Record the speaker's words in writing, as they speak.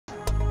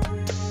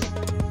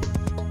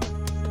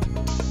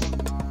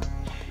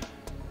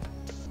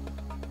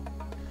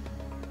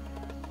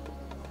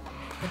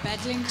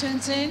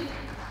Bedlington's in.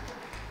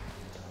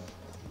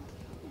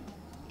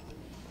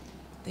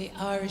 The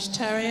Irish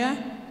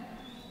Terrier.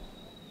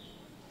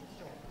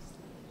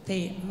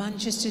 The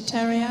Manchester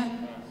Terrier.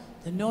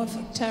 The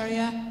Norfolk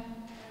Terrier.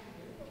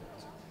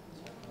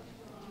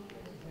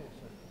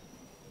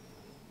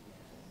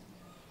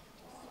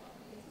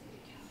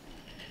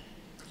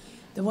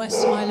 The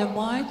West Highland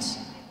White.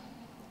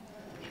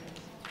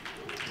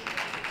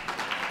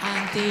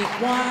 And the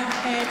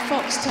wire-haired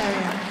Fox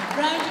Terrier.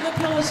 Round of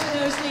applause for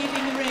those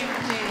leaving the ring,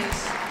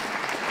 please.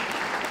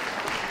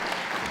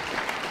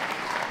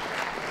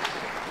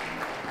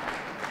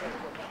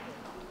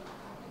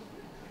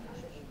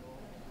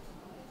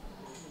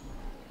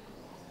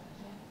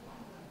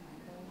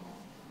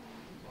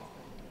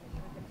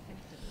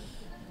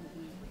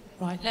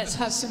 Right, let's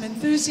have some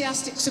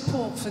enthusiastic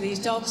support for these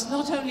dogs.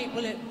 Not only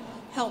will it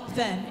help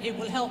them, it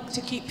will help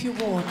to keep you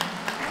warm.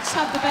 Let's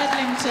have the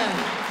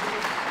Bedlington.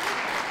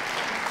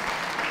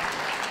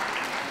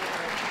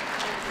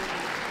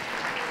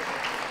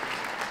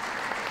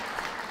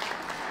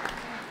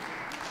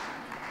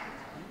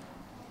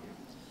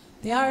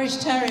 The Irish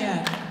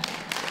Terrier.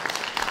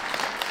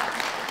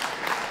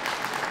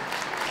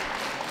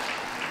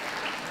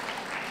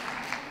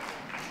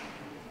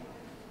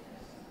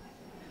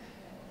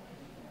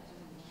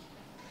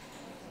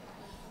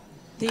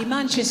 The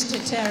Manchester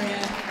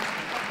Terrier.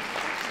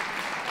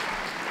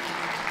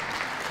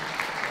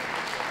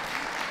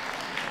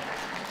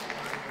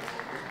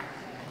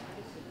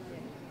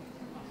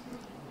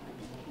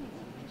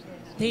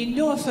 The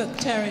Norfolk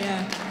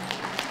Terrier.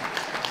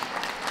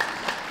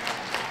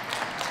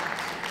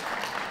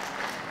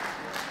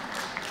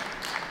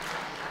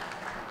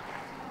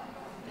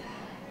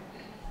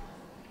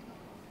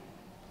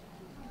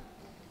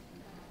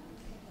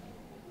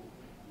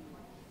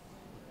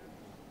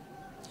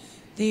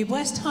 The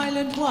West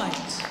Highland White.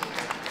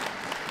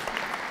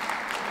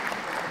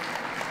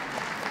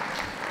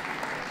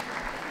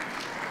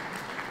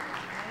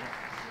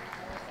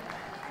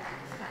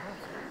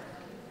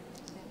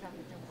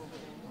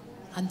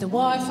 And the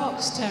Wire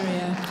Fox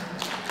Terrier.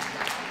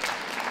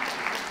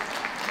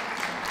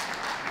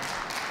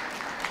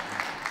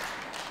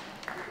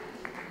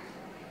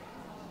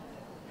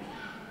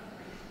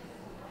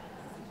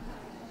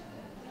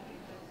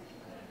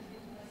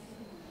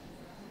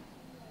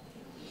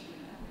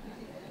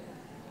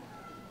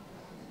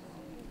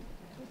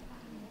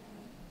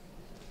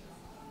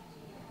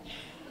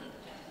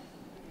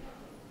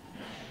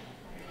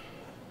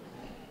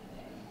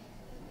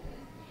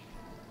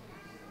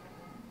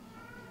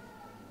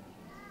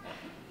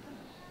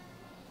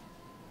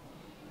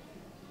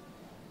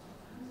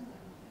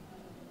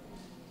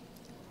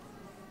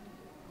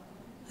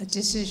 A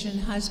decision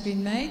has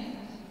been made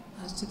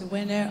as to the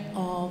winner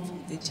of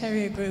the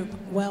Terrier Group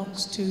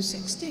WELKS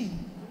 216.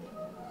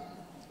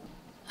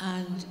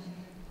 And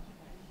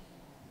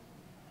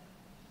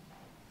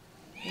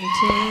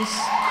it is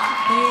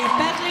the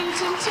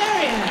Bedlington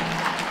Terrier.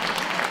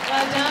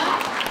 Well done.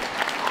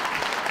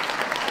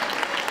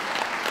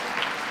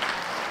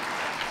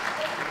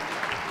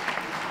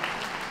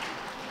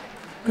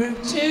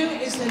 Group 2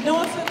 is the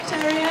Norfolk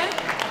Terrier.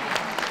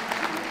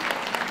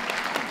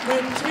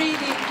 Group 3,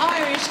 the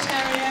Irish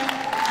Terrier,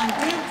 and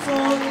Group 4,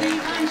 the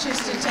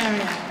Manchester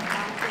Terrier.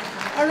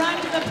 A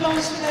round of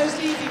applause for those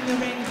leaving the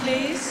ring,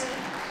 please.